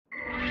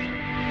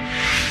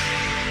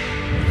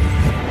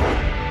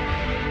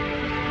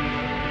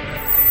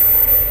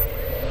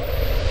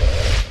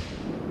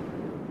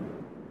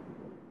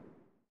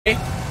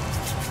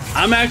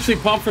I'm actually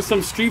pumped for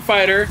some Street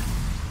Fighter.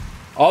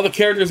 All the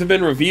characters have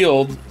been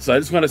revealed, so I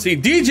just want to see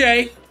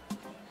DJ.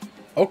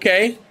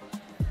 Okay.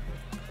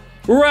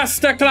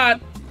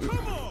 Rastaclat.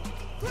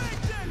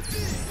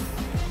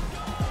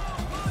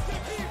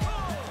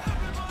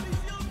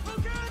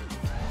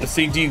 Let's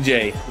see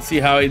DJ. Let's see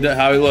how he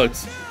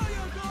looks.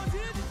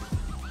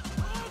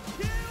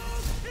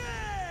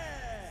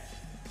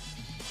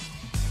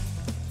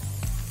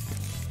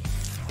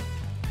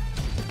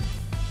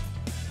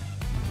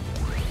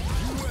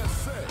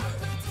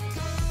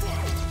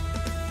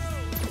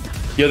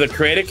 Yo, the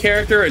create a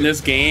character in this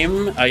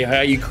game, how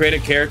you create a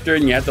character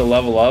and you have to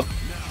level up,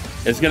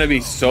 it's gonna be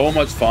so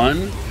much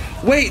fun.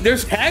 Wait,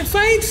 there's tag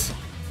fights?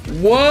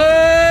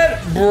 What,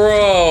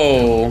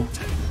 bro?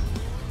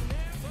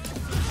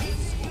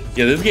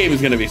 Yeah, this game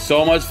is gonna be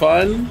so much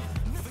fun.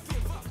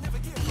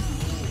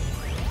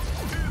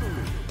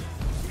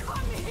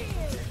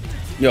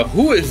 Yo,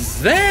 who is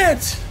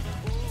that?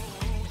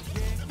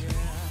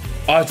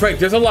 Oh, that's right.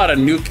 There's a lot of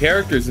new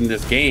characters in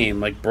this game,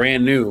 like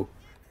brand new.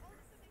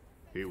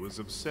 He was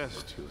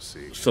obsessed, you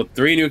see. So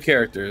 3 new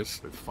characters.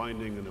 With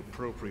finding an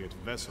appropriate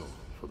vessel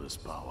for this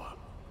power.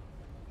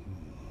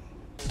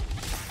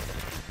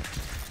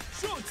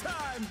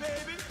 Showtime,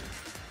 baby.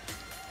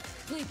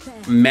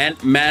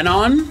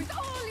 Manon,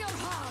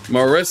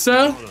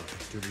 Marissa,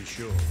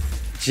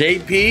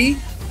 JP.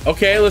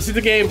 Okay, let's see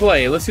the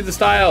gameplay. Let's see the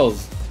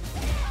styles.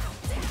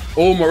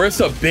 Oh,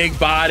 Marissa, big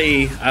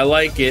body. I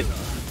like it.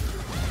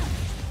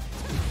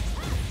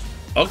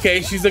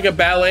 Okay, she's like a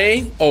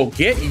ballet. Oh,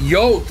 get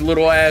yoked,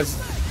 little ass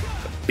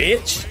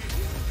bitch.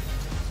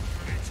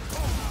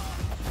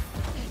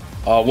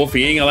 Oh,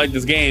 Wolfie, you ain't gonna like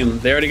this game.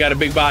 They already got a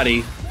big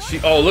body.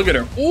 Oh, look at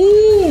her.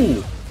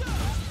 Ooh.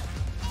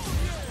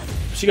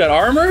 She got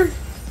armor?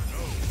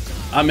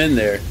 I'm in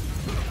there.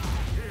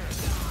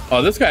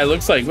 Oh, this guy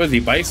looks like, what is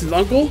he, Bison's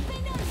uncle?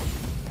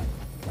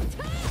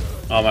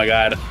 Oh my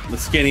God, the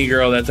skinny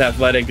girl that's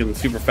athletic and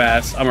super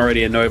fast. I'm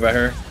already annoyed by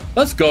her.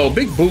 Let's go,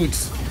 big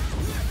boots.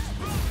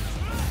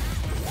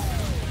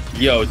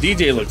 Yo,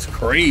 DJ looks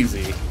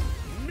crazy.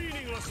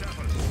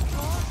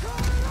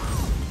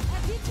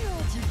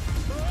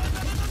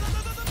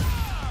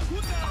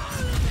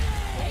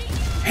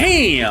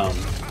 Damn.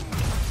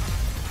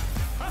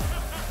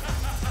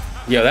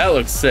 Yo, that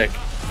looks sick.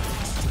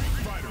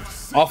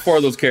 All 4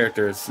 of those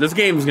characters. This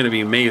game is gonna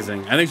be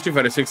amazing. I think Street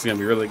Fighter 6 is gonna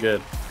be really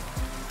good.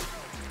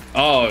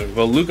 Oh,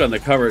 well, Luke on the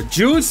cover.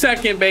 June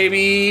 2nd,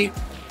 baby.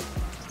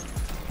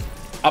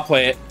 I'll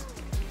play it.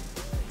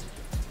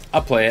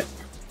 I'll play it.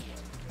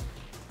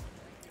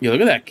 Yo,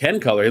 look at that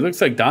Ken color. He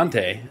looks like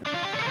Dante.